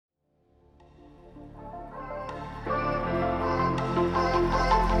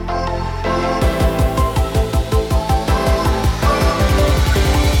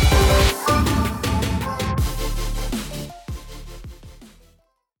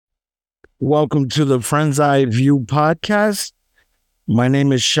Welcome to the Friend's Eye View podcast. My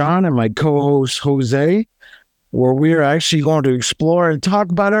name is Sean and my co host Jose, where we are actually going to explore and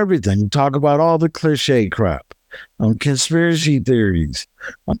talk about everything. Talk about all the cliche crap, conspiracy theories,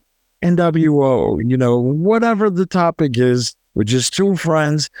 NWO, whatever the topic is. We're just two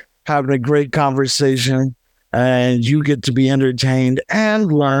friends having a great conversation, and you get to be entertained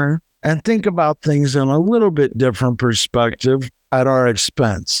and learn and think about things in a little bit different perspective at our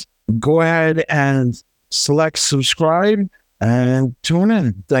expense. Go ahead and select subscribe and tune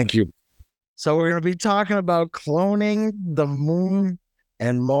in. Thank you. So, we're going to be talking about cloning, the moon,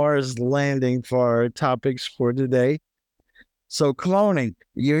 and Mars landing for our topics for today. So, cloning,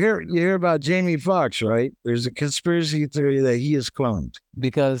 you hear about Jamie Foxx, right? There's a conspiracy theory that he is cloned.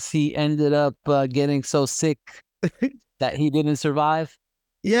 Because he ended up getting so sick that he didn't survive.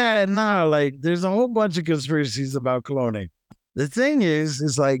 Yeah, no, like there's a whole bunch of conspiracies about cloning. The thing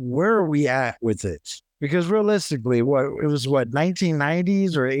is like, where are we at with it? Because realistically, it was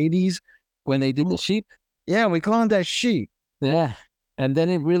 1990s or 80s when they did the sheep. Yeah, we cloned that sheep. Yeah, and then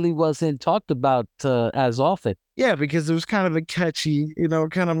it really wasn't talked about as often. Yeah, because it was kind of a catchy,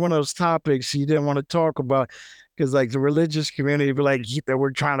 kind of one of those topics you didn't want to talk about because like the religious community would be like that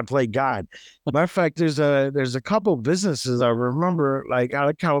we're trying to play God. Matter of fact, there's a couple businesses I remember like out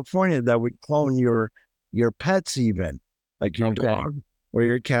of California that would clone your pets even, like your dog or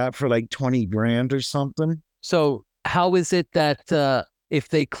your cat for like 20 grand or something. So how is it that if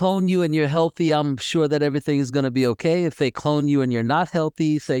they clone you and you're healthy, I'm sure that everything is going to be okay. If they clone you and you're not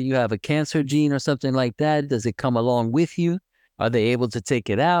healthy, say you have a cancer gene or something like that, does it come along with you? Are they able to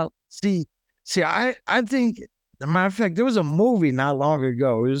take it out? See, I think, as a matter of fact, there was a movie not long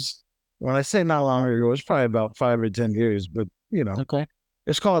ago. It was, when I say not long ago, it's probably about 5 or 10 years, but okay.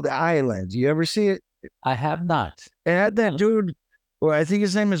 It's called The Island. You ever see it? I have not. It had that dude, well, I think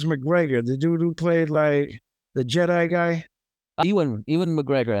his name is McGregor, the dude who played like the Jedi guy. Ewan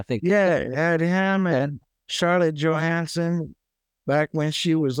McGregor, I think. Yeah, it had him and Charlotte Johansson back when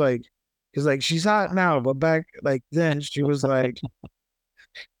she was like, because like she's hot now, but back like then she was like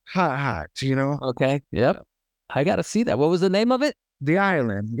hot, Okay. Yep. I got to see that. What was the name of it? The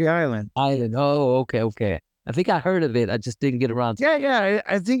Island. Island. Oh, okay. I think I heard of it. I just didn't get around to it. Yeah.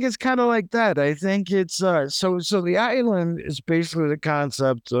 I think it's kind of like that. I think it's so the Island is basically the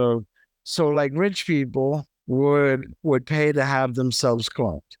concept of, so like rich people would pay to have themselves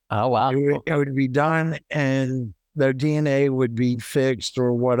cloned. Oh wow. It would be done and their DNA would be fixed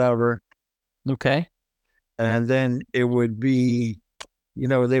or whatever. Okay. And then it would be,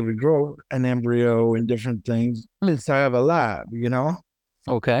 they would grow an embryo and different things inside of a lab,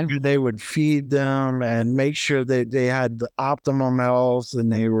 Okay. They would feed them and make sure that they had the optimum health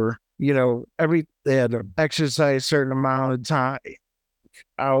and they were, they had to exercise a certain amount of time,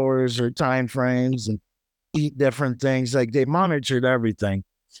 hours or time frames, and eat different things. Like they monitored everything.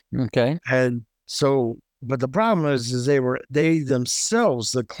 Okay. And so, but the problem is they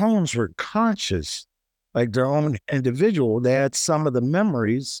themselves, the clones were conscious, like their own individual. They had some of the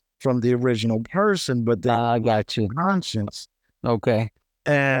memories from the original person, but I got you. Conscience. Okay.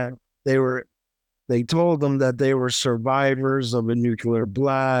 And they told them that they were survivors of a nuclear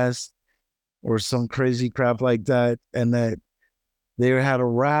blast or some crazy crap like that. And that they had a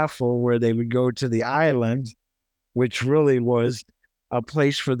raffle where they would go to the island, which really was a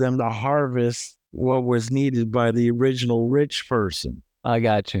place for them to harvest what was needed by the original rich person. I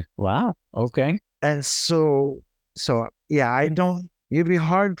got you. Wow. Okay. And so yeah, you'd be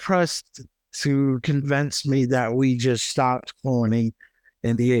hard pressed to convince me that we just stopped cloning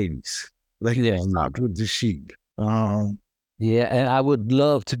in the 80s. Like stopped with the sheep. Yeah, and I would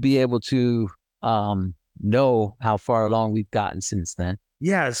love to be able to know how far along we've gotten since then.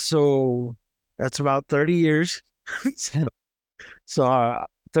 Yeah, so that's about 30 years. So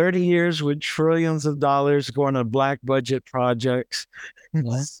 30 years with trillions of dollars going to black budget projects.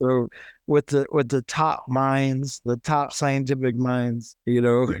 So with the top minds, the top scientific minds,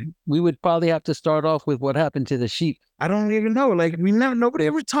 we would probably have to start off with what happened to the sheep. I don't even know. Like nobody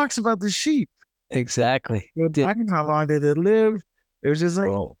ever talks about the sheep. Exactly. How long did it live? It was just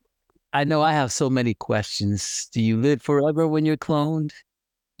like, I know I have so many questions. Do you live forever when you're cloned?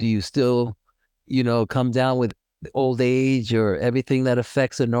 Do you still, come down with old age or everything that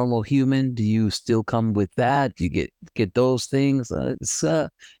affects a normal human? Do you still come with that? Do you get those things? It's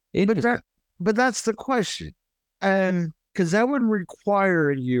but that's the question. And because that would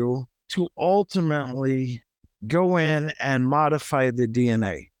require you to ultimately go in and modify the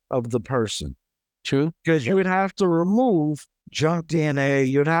DNA of the person. True. Because you would have to remove junk DNA.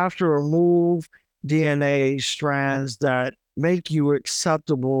 You'd have to remove DNA strands that make you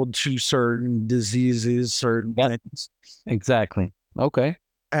acceptable to certain diseases, certain Yep. things. Exactly. Okay.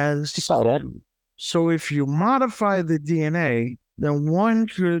 And Saw that. so if you modify the DNA, then one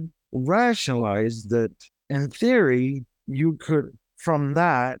could rationalize that in theory, you could from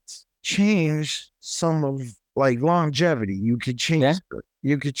that change some of like longevity. Yeah. You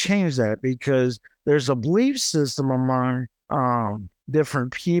could change that because there's a belief system among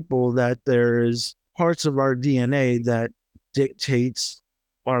different people that there is parts of our DNA that dictates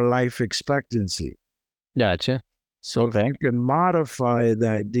our life expectancy. Gotcha. So if Okay. you can modify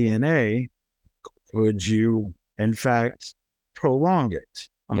that DNA, would you, in fact, prolong it?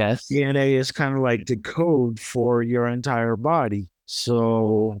 Yes. DNA is kind of like the code for your entire body.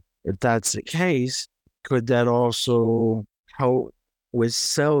 So, if that's the case, could that also help with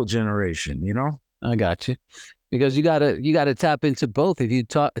cell generation? You know? I got you. Because you gotta tap into both. If you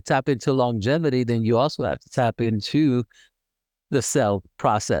tap into longevity, then you also have to tap into the cell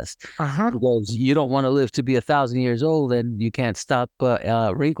process Uh huh. because you don't want to live to be 1,000 years old, and you can't stop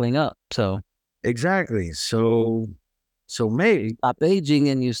wrinkling up. So Exactly. So maybe, stop aging,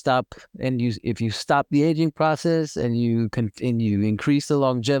 and you stop, and you if you stop the aging process and you continue increase the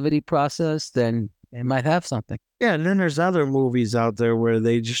longevity process, then it might have something. yeah. And then there's other movies out there where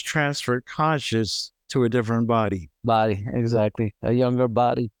they just transfer conscious to a different body. Body, exactly. A younger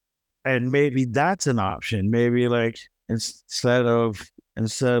body. And maybe that's an option. Maybe like instead of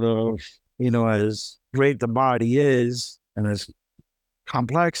as great the body is and as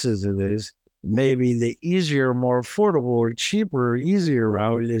complex as it is, maybe the easier, more affordable, or cheaper, easier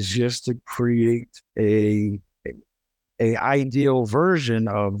route is just to create a ideal version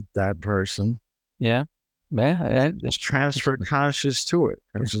of that person. Yeah. Yeah. Just transfer conscious to it.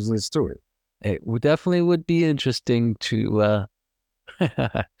 Consciousness to it. It would definitely would be interesting to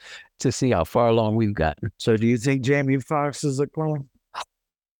see how far along we've gotten. So do you think Jamie Foxx is a clone?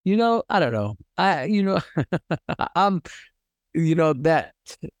 I don't know. I'm,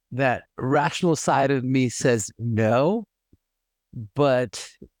 that rational side of me says no, but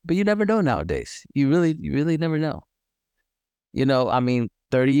you never know nowadays. You really never know. I mean,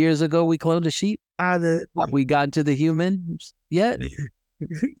 30 years ago we cloned a sheep. The, Have we gotten to the humans yet?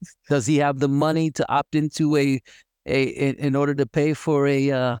 Does he have the money to opt into in order to pay for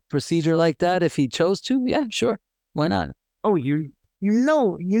a procedure like that if he chose to? Yeah, sure. Why not? oh, you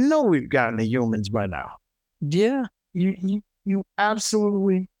know we've gotten the humans by now. Yeah. You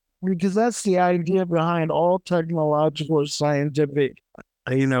absolutely, because that's the idea behind all technological or scientific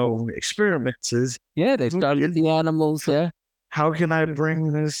experiments is Yeah, they started with the animals. Yeah, how can I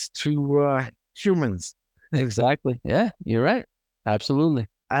bring this to humans? exactly. Yeah, you're right. Absolutely.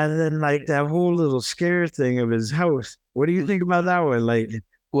 And then like that whole little scare thing of his house. What do you think about that one? Like,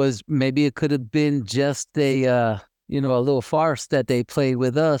 Was maybe it could have been just a little farce that they played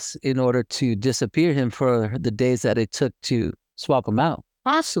with us in order to disappear him for the days that it took to swap him out.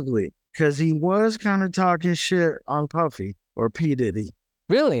 possibly because he was kind of talking shit on Puffy or P Diddy.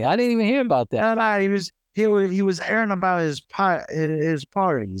 Really? I didn't even hear about that. And he was airing about his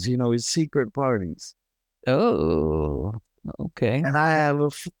parties, his secret parties. Oh, okay. And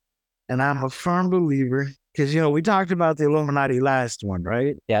I'm a firm believer because we talked about the Illuminati last one,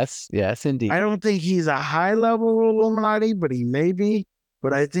 right? Yes, yes, indeed. I don't think he's a high level Illuminati, but he may be.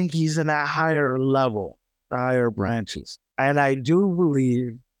 But I think he's in that higher level, the higher branches. And I do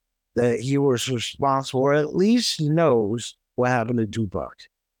believe that he was responsible, or at least knows what happened to Tupac.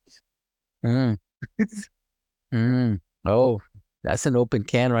 Mm, mm. Oh, that's an open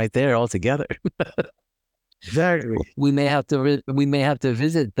can right there altogether. Exactly. We may have to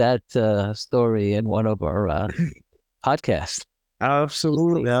visit that story in one of our podcasts.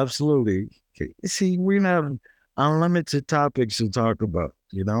 Absolutely. Absolutely. See, we have unlimited topics to talk about,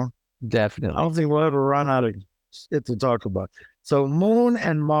 I Definitely. don't think we'll ever run out of shit to talk about. So Moon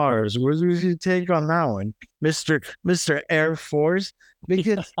and Mars, what's your take on that one? Mr. Air Force?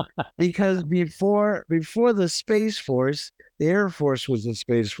 Because before the Space Force, the Air Force was the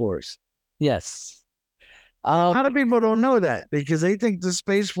Space Force. Yes. A lot of people don't know that because they think the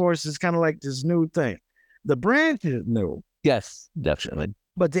Space Force is kind of like this new thing. The branch is new, Yes, definitely.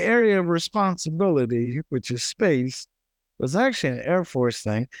 but the area of responsibility, which is space, was actually an Air Force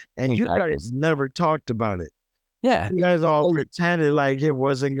thing, and you Exactly. guys never talked about it. Yeah. You guys all pretended like it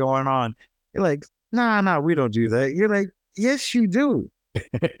wasn't going on. You're like, nah, we don't do that. You're like, yes, you do.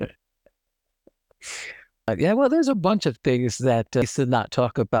 Yeah, well, there's a bunch of things that we should not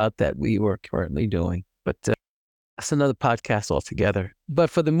talk about that we were currently doing, but that's another podcast altogether. But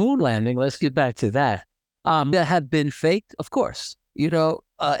for the moon landing, let's get back to that. That have been faked, of course.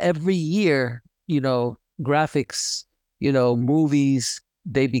 Every year, graphics, movies,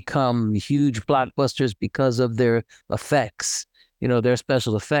 they become huge blockbusters because of their effects. Their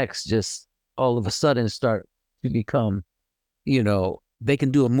special effects just all of a sudden start to become, they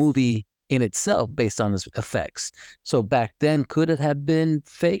can do a movie in itself based on its effects. So back then, could it have been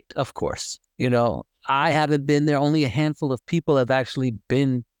faked? Of course. I haven't been there. Only a handful of people have actually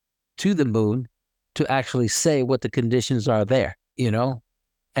been to the moon to actually say what the conditions are there.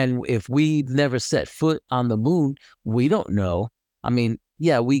 And if we never set foot on the moon, we don't know. I mean,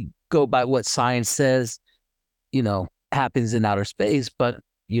 yeah, we go by what science says, happens in outer space, but,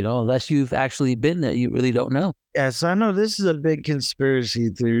 unless you've actually been there, you really don't know. Yes, I know this is a big conspiracy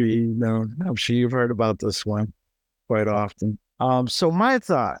theory. I'm sure you've heard about this one quite often. So my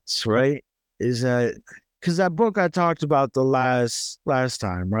thoughts, right, is that because that book I talked about the last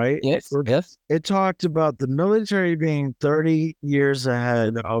time, right? Yes, yes. It talked about the military being 30 years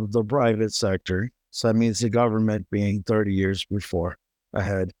ahead of the private sector. So that means the government being 30 years before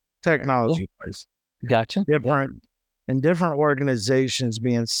ahead, technology wise. Gotcha. Different and different organizations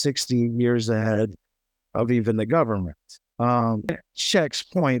being 60 years ahead of even the government. Checks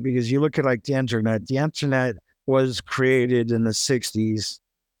point because you look at like the internet. The internet was created in the 60s,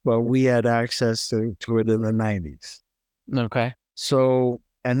 but we had access to it in the 90s. Okay. So,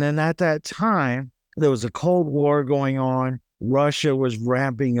 and then at that time, there was a Cold War going on. Russia was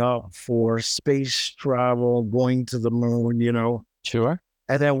ramping up for space travel, going to the moon. Sure.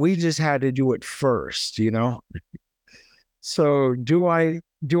 And then we just had to do it first. So do I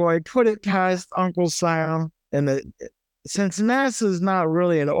put it past Uncle Sam and since NASA is not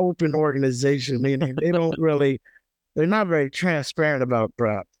really an open organization, they don't really, they're not very transparent about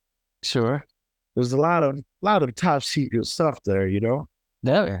crap. Sure. There's a lot of top secret stuff there.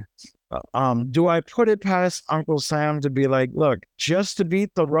 Yeah. Do I put it past Uncle Sam to be like, look, just to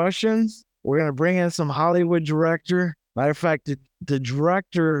beat the Russians, we're gonna bring in some Hollywood director. Matter of fact, the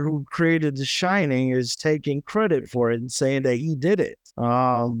director who created The Shining is taking credit for it and saying that he did it.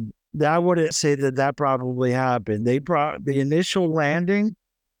 I wouldn't say that probably happened. The initial landing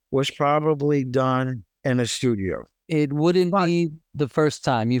was probably done in a studio. It wouldn't be the first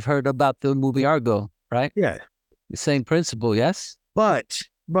time. You've heard about the movie Argo, right? Yeah. The same principle, yes? But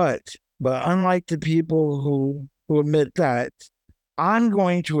unlike the people who admit that, I'm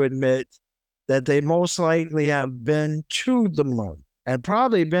going to admit that they most likely have been to the moon and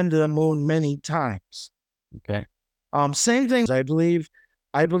probably been to the moon many times. Okay. Same thing. I believe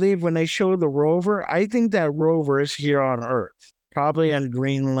when they show the rover, I think that rover is here on Earth, probably in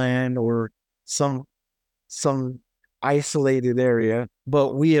Greenland or some isolated area.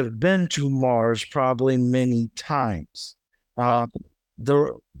 But we have been to Mars probably many times.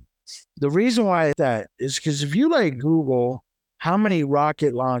 The the reason why that is because if you like Google how many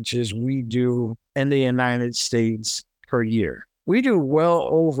rocket launches we do in the United States per year, we do well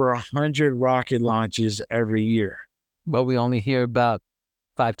over 100 rocket launches every year. But we only hear about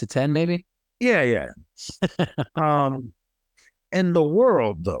 5 to 10, maybe? Yeah. In the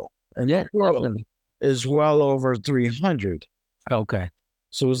world, though, Yeah, definitely. is well over 300. Okay.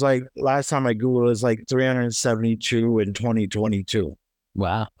 So it was like last time I Googled, it was like 372 in 2022.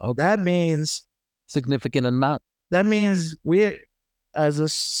 Wow. Okay. That means Significant amount. we, as a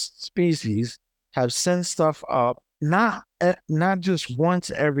species, have sent stuff up not just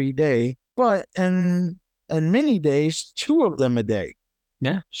once every day, but in many days, 2 of them a day.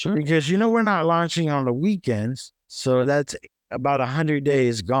 Yeah, sure. Because we're not launching on the weekends, so that's about 100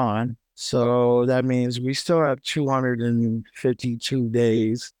 days gone. So that means we still have 252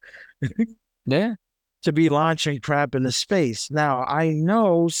 days Yeah. to be launching crap into space. Now, I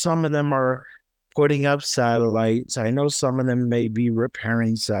know some of them are putting up satellites. I know some of them may be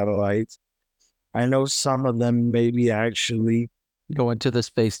repairing satellites. I know some of them may be actually Going to the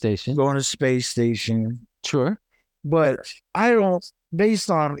space station. going to space station. Sure. But I don't, based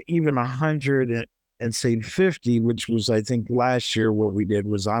on even 100 and say 50, which was, I think, last year what we did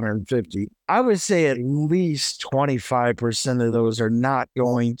was 150, I would say at least 25% of those are not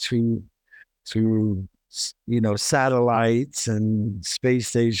going to satellites and space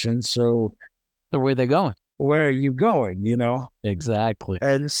stations. So where are they going? where are you going? Exactly.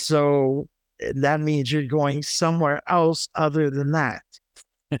 And so that means you're going somewhere else other than that.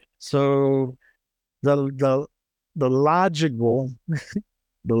 So the logical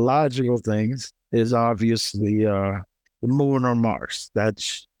the logical things is obviously the moon or Mars.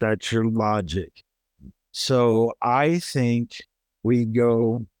 That's your logic. So I think we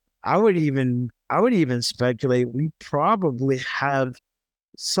go. I would even speculate we probably have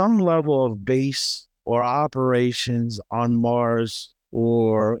some level of base or operations on Mars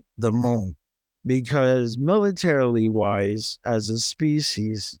or the moon. because militarily wise, as a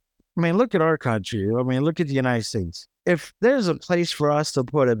species, I mean, look at our country. I mean, look at the United States. If there's a place for us to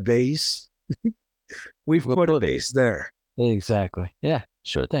put a base, we've We'll put a put base there. exactly. Yeah,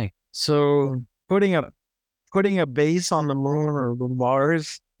 sure thing. So putting a base on the moon or the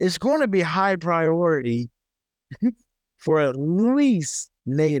Mars is going to be high priority for at least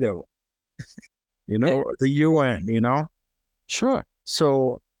NATO, Yeah, the UN. sure.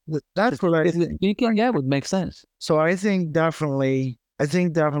 So that's what I think. Speaking, yeah, would make sense. So I think definitely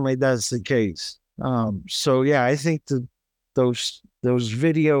that's the case. So yeah, I think those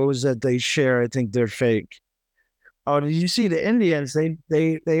videos that they share, I think they're fake. Oh, did you see the Indians?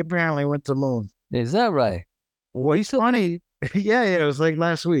 They apparently went to the moon. Is that right? You What's still? funny? Yeah, it was like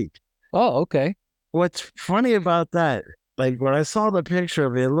last week. Oh, okay. What's funny about that? Like when I saw the picture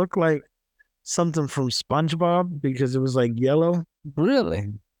of it, it looked like something from SpongeBob because it was like yellow.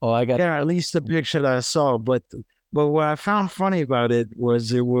 Really? Oh, I got Yeah, at least the picture that I saw. But what I found funny about it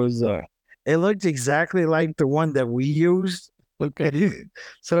was it looked exactly like the one that we used. okay.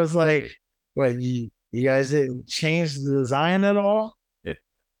 So it's like, what you guys didn't change the design at all?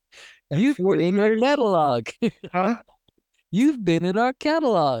 You've been in our catalog. Huh? You've been in our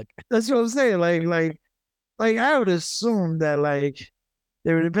catalog. That's what I'm saying. Like I would assume that like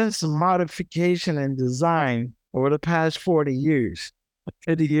there would have been some modification and design over the past 40 years,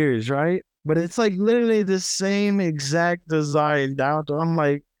 50 years, right? But it's like literally the same exact design down to I'm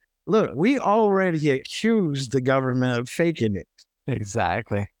like, look, we already accused the government of faking it.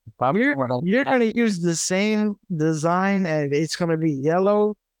 Exactly. You're gonna use the same design and it's gonna be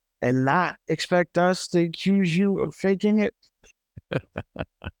yellow and not expect us to accuse you of faking it.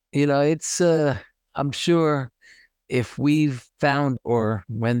 It's I'm sure if we've found or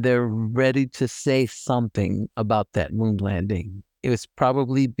when they're ready to say something about that moon landing, it was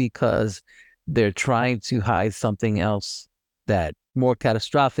probably because they're trying to hide something else that more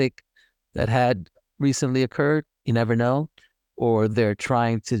catastrophic that had recently occurred. You never know. Or they're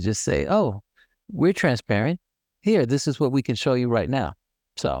trying to just say, oh, we're transparent. Here, this is what we can show you right now.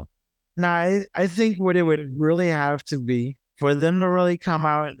 So, Now, I think what it would really have to be for them to really come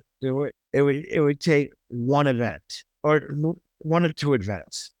out and do it, it would take one event or one or two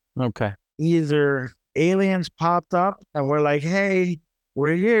events. okay. Either aliens popped up and we're like, hey,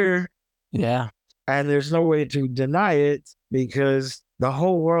 we're here, Yeah. and there's no way to deny it because the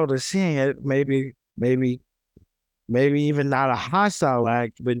whole world is seeing it. Maybe even not a hostile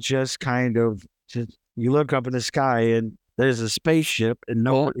act, but just kind of just you look up in the sky and there's a spaceship and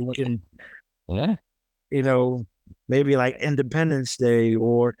Well, nobody can, yeah. you know, maybe like Independence Day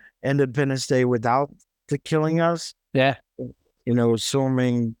or Independence Day without the killing us, Yeah.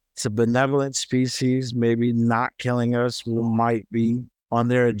 assuming it's a benevolent species, maybe not killing us might be on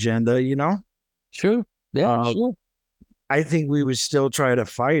their agenda. Sure. Yeah. Uh, Sure. I think we would still try to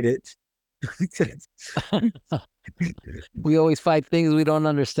fight it. We always fight things we don't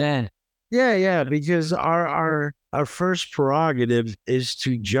understand. Yeah, because our first prerogative is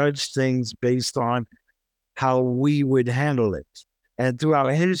to judge things based on how we would handle it. And throughout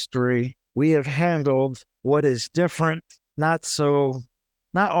history, we have handled what is different, not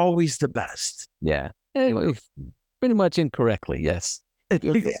always the best. Yeah. Anyway, pretty much incorrectly. Yes.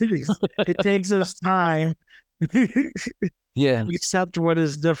 It takes us time to Yeah. accept what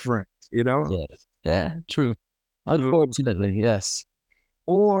is different. Yes. Yeah. True. Unfortunately, yes.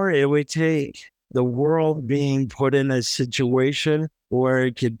 Or it would take the world being put in a situation where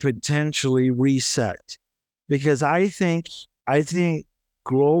it could potentially reset. Because I think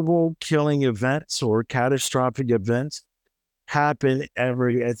global killing events or catastrophic events happen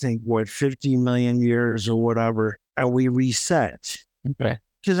every, I think, 50 million years or whatever, and we reset. Okay.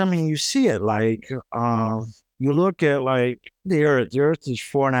 Because I mean, you see it like you look at like the Earth. The Earth is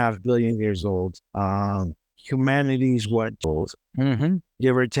 4.5 billion years old. Humanity's what old, Mm-hmm.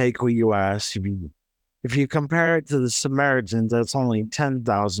 give or take who you ask. If you compare it to the Samaritans, that's only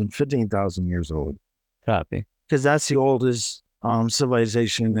 10,000, 15,000 years old. Copy. Because that's the oldest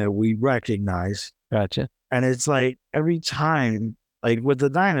civilization that we recognize. Gotcha. And it's like every time, like with the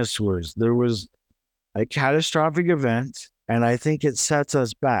dinosaurs, there was a catastrophic event, and I think it sets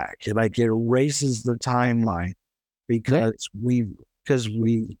us back. Like it erases the timeline Yeah. because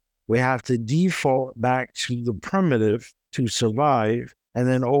we have to default back to the primitive to survive. And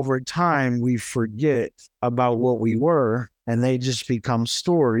then over time, we forget about what we were, and they just become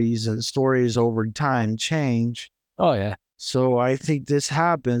stories, and stories over time change. Oh, yeah. So I think this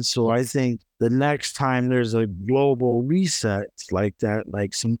happens. So I think the next time there's a global reset like that,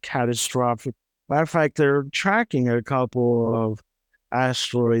 like some catastrophic, matter of fact, they're tracking a couple of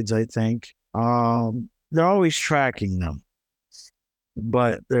asteroids, I think. They're always tracking them,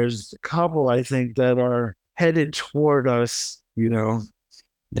 but there's a couple I think that are headed toward us.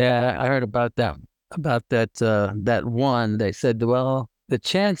 Yeah, I heard about that. About that one. They said, well, the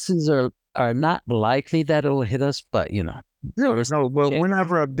chances are not likely that it'll hit us, but No, there's no, but chance.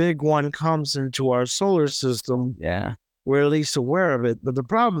 whenever a big one comes into our solar system, Yeah, we're at least aware of it. But the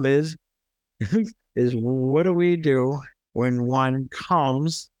problem is, is what do we do when one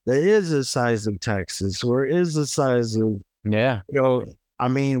comes that is the size of Texas or is the size of, yeah, you know, I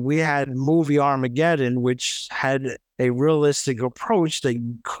mean, we had movie Armageddon, which had a realistic approach that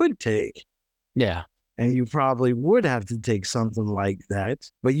you could take. yeah. And you probably would have to take something like that.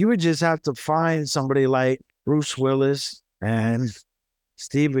 But you would just have to find somebody like Bruce Willis and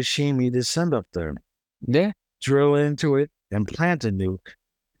Steve Buscemi to send up there, Yeah. drill into it, and plant a nuke.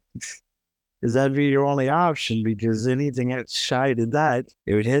 Because that'd be your only option, because anything that's shy of that,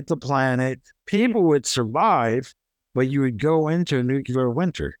 it would hit the planet. People would survive, but you would go into a nuclear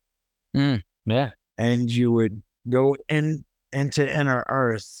winter Yeah. and you would go into inner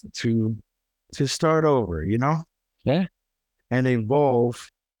Earth to start over, Yeah. and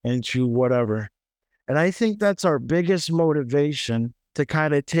evolve into whatever. And I think that's our biggest motivation to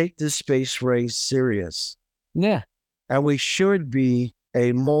kind of take the space race serious. Yeah. And we should be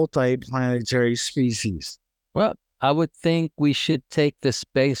a multi-planetary species. Well, I would think we should take the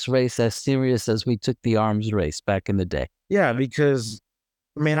space race as serious as we took the arms race back in the day. Yeah, because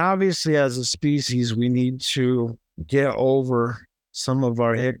I mean, obviously, as a species, we need to get over some of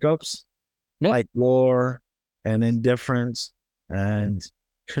our hiccups, Yeah. like war and indifference and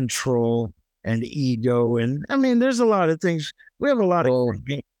control and ego. And I mean, there's a lot of things. We have a lot of Oh,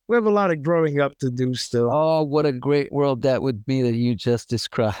 we have a lot of growing up to do still. oh, what a great world that would be that you just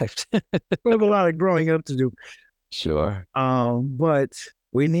described. We have a lot of growing up to do. Sure. But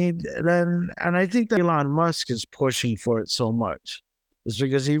we need then, and I think that Elon Musk is pushing for it so much. Is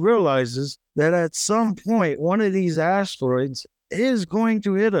because he realizes that at some point one of these asteroids is going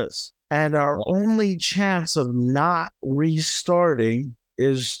to hit us. And our only chance of not restarting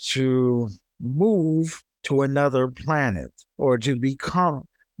is to move to another planet or to become,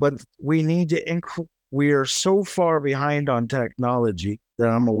 but we need to we are so far behind on technology that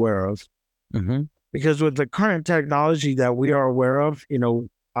I'm aware of, Mm-hmm. because with the current technology that we are aware of,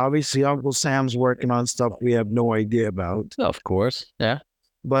 obviously Uncle Sam's working on stuff we have no idea about. Of course. Yeah.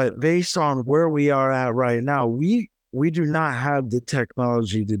 But based on where we are at right now, we do not have the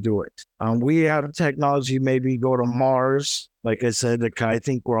technology to do it. We have technology, maybe go to Mars. Like I said, I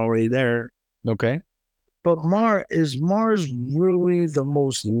think we're already there. Okay. But Mars really the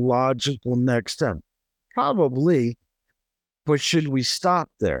most logical next step? Probably. But should we stop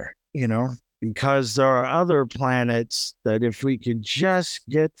there? Because there are other planets that if we could just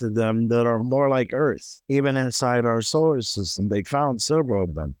get to them that are more like Earth, even inside our solar system, they found several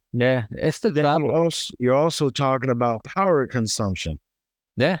of them. Yeah. It's the Then trouble. you're also talking about power consumption.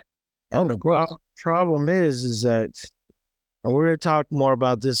 Yeah. And the problem is that, and we're going to talk more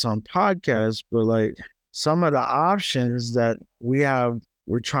about this on podcasts, but like some of the options that we're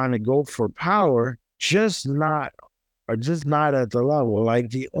trying to go for power, are just not at the level. Like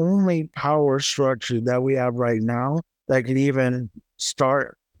the only power structure that we have right now that can even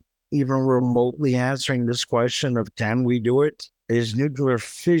start even remotely answering this question of can we do it is nuclear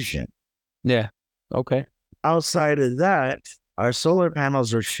fission. Yeah. Okay. Outside of that, our solar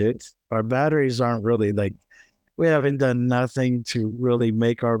panels are shit. Our batteries aren't really like, we haven't done nothing to really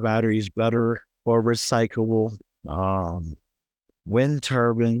make our batteries better or recyclable. Wind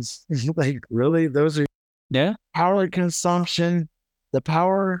turbines, like really, those are Yeah. power consumption,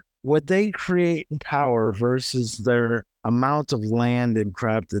 what they create in power versus their amount of land and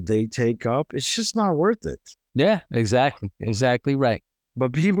crap that they take up, it's just not worth it. Yeah. Exactly. Exactly right.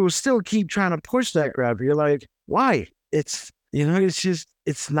 But people still keep trying to push that crap. You're like, why? It's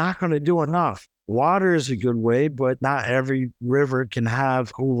not going to do enough. Water is a good way, but not every river can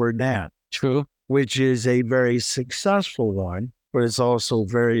have Hoover Dam. True. Which is a very successful one, but it's also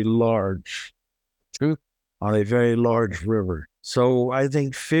very large. True. On a very large river. So I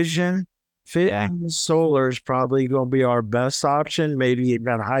think fission solar is probably going to be our best option. Maybe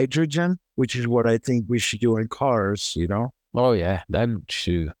even hydrogen, which is what I think we should do in cars. Oh yeah. That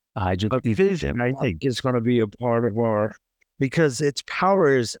true. But fission, I think, is going to be a part of because its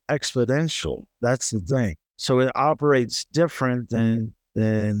power is exponential. That's the thing. So it operates different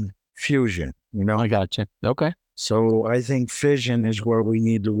than fusion. I got you. Okay. So I think fission is where we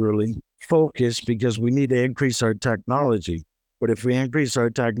need to really focus because we need to increase our technology. But if we increase our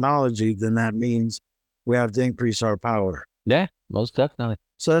technology, then that means we have to increase our power. Yeah. Most definitely.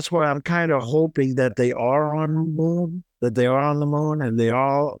 So that's why I'm kind of hoping that they are on the moon, that they are on the moon, and they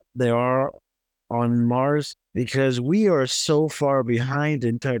are on Mars because we are so far behind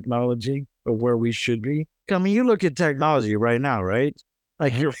in technology of where we should be. I mean, you look at technology right now, right?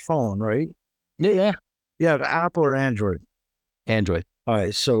 Like your phone, right? Yeah, yeah. You have Apple or Android. Android. All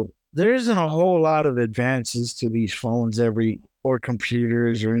right, so there isn't a whole lot of advances to these phones or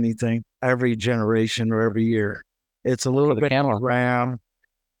computers or anything every generation or every year. It's a little For the bit camera. RAM,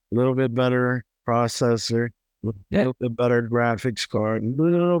 a little bit better processor, a Yeah. little bit better graphics card, a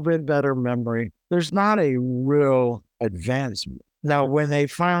little bit better memory. There's not a real advancement. Now, when they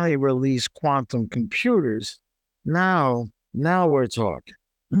finally release quantum computers, now we're talking.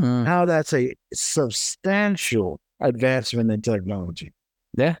 Mhm. Now that's a substantial advancement in technology.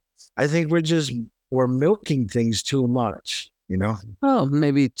 Yeah. I think we're milking things too much, you know? Well,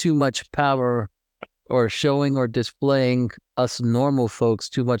 maybe too much power or showing or displaying us normal folks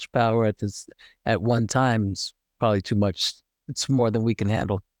too much power at one time is probably too much. It's more than we can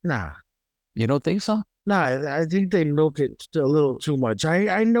handle. Nah, You don't think so? nah. I think they milk it a little too much.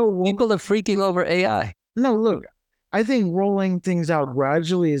 I know. People are freaking over AI. No, look, I think rolling things out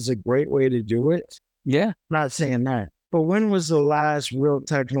gradually is a great way to do it. Yeah. Not saying that, but when was the last real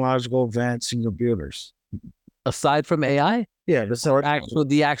technological advance in computers? Aside from AI, Yeah,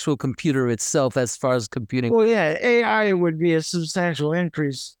 the actual computer itself, as far as computing. well, yeah, AI would be a substantial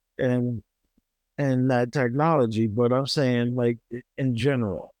increase in that technology, but I'm saying like in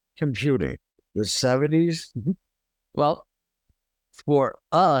general, computing, the 70s. Well, for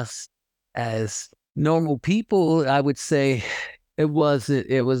us as normal people, I would say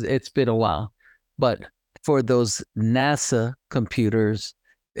it's been a while. But for those NASA computers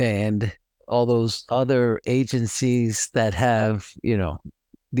and all those other agencies that have,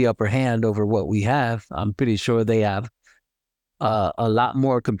 the upper hand over what we have, I'm pretty sure they have a lot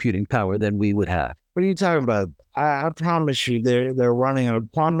more computing power than we would have. What are you talking about? I promise you, they're running a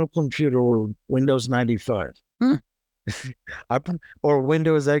quantum computer with Windows 95. Hmm. Or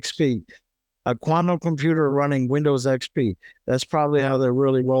Windows XP. A quantum computer running Windows XP. That's probably how they're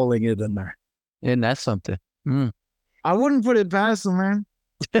really rolling it in there. And that's something. Hmm. I wouldn't put it past them, man.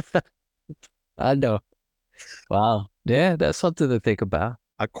 I know. Wow. Yeah, that's something to think about.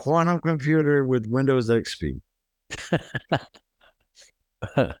 A quantum computer with Windows XP.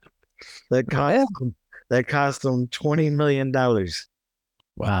 That cost that cost them $20 million.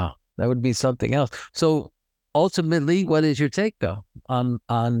 Wow, that would be something else. So ultimately, what is your take though on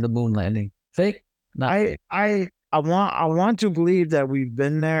the moon landing? Fake? Not I fake. I want to believe that we've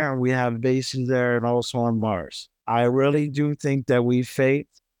been there and we have bases there and also on Mars. I really do think that we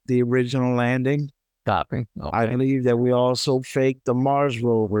faked the original landing. Copy. I Okay. believe that we also faked the Mars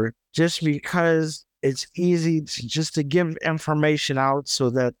rover just because it's easy to give information out so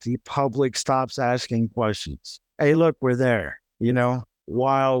that the public stops asking questions. Hey, look, we're there,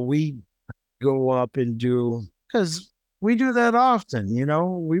 while we go up and do, because we do that often,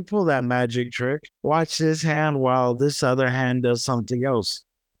 we pull that magic trick. Watch this hand while this other hand does something else.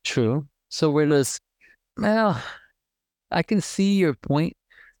 True. So we're just well, I can see your point,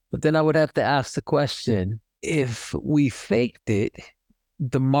 but then I would have to ask the question: if we faked it,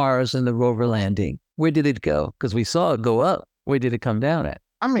 the Mars and the rover landing, where did it go? Because we saw it go up. Where did it come down at?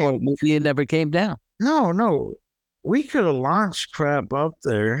 I Or mean, maybe it never came down. no, we could have launched crap up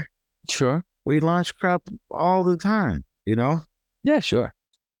there. Sure. We launch crap all the time. Yeah, sure.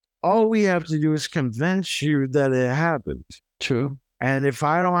 All we have to do is convince you that it happened. True. And if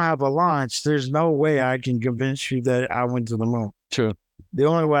I don't have a launch, there's no way I can convince you that I went to the moon. True. The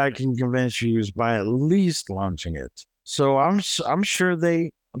only way I can convince you is by at least launching it. So I'm sure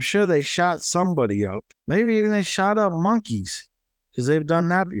they shot somebody up. Maybe even they shot up monkeys because they've done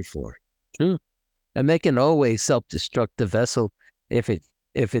that before. True. And they can always self-destruct the vessel if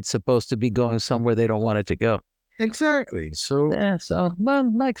it's supposed to be going somewhere they don't want it to go. Exactly. So Yeah, so well,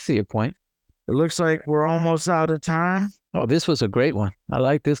 I see your point. it looks like we're almost out of time. Oh, this was a great one. I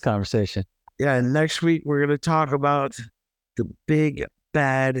like this conversation. Yeah, and next week we're going to talk about the big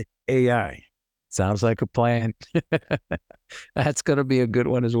bad AI. Sounds like a plan. That's going to be a good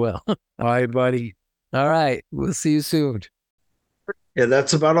one as well. All right, buddy. All right. We'll see you soon. Yeah,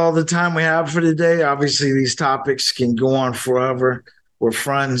 that's about all the time we have for today. Obviously, these topics can go on forever. We're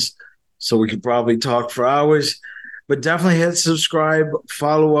friends, so we could probably talk for hours. But definitely hit subscribe,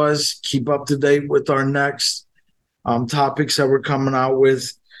 follow us, keep up to date with our next topics that we're coming out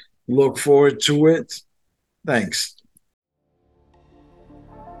with. Look forward to it. Thanks.